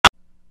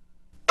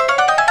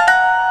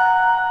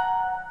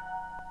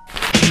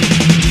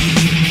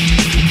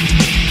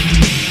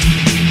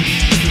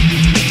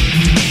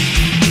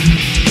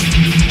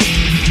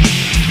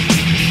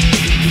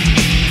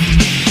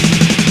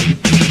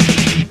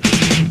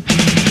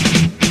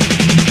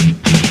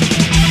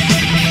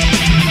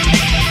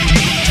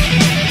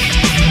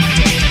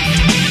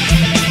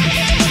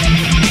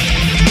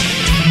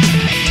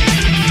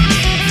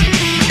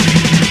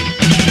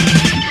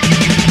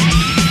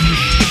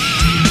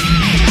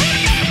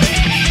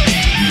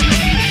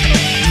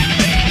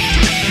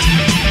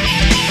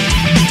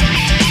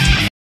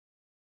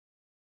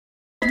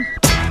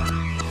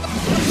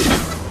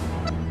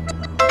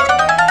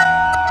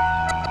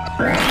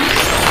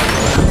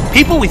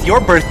with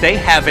your birthday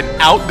have an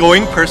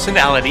outgoing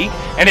personality,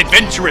 an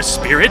adventurous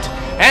spirit,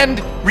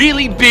 and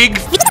really big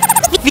feet.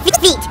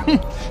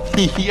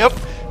 Yep.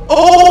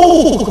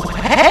 Oh,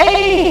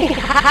 hey,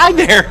 hi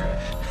there.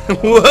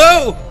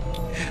 Whoa.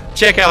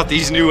 Check out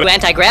these new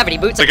anti-gravity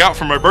boots I got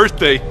for my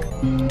birthday.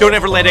 Don't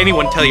ever let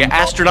anyone tell you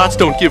astronauts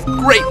don't give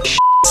great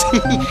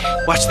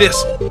shits. Watch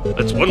this.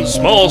 That's one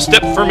small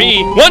step for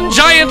me, one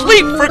giant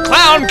leap for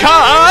Clown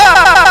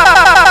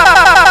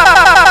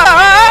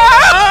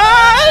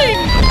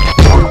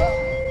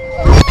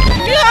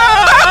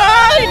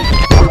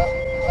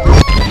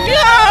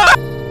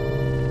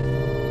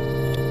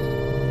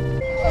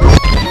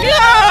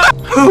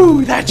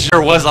Whew, that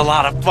sure was a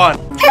lot of fun.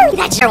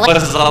 That sure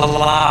was a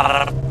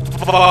lot of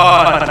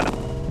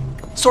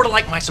fun. Sort of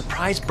like my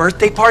surprise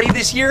birthday party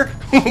this year.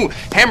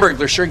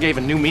 Hamburglar sure gave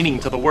a new meaning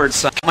to the word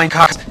suck my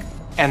cock.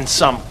 And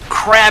some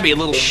crabby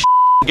little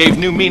gave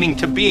new meaning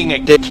to being a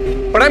dick.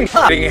 But I'm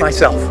kidding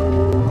myself.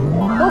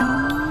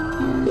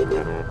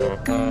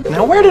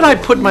 Now where did I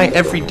put my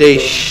everyday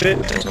shit?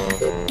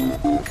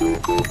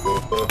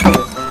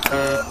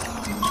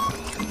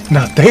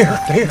 Not there,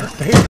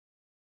 there.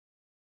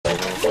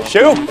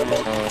 Shoo!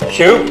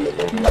 Shoo!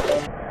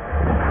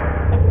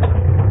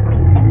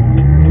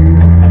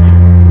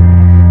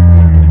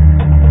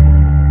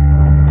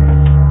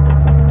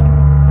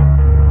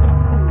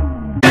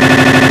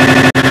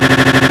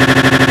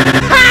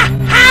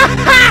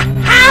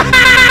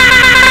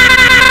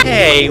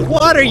 Hey,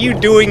 what are you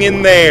doing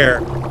in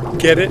there?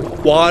 Get it?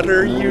 What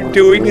are you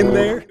doing in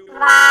there?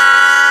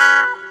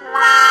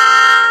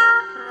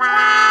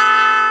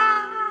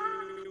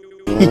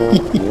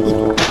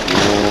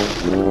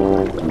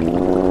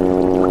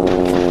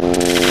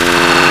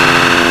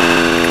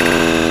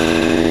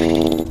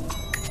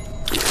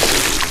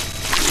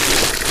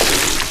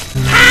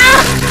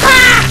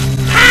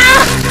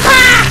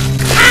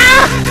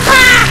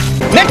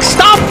 Next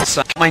stop!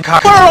 Suck my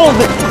cock. World!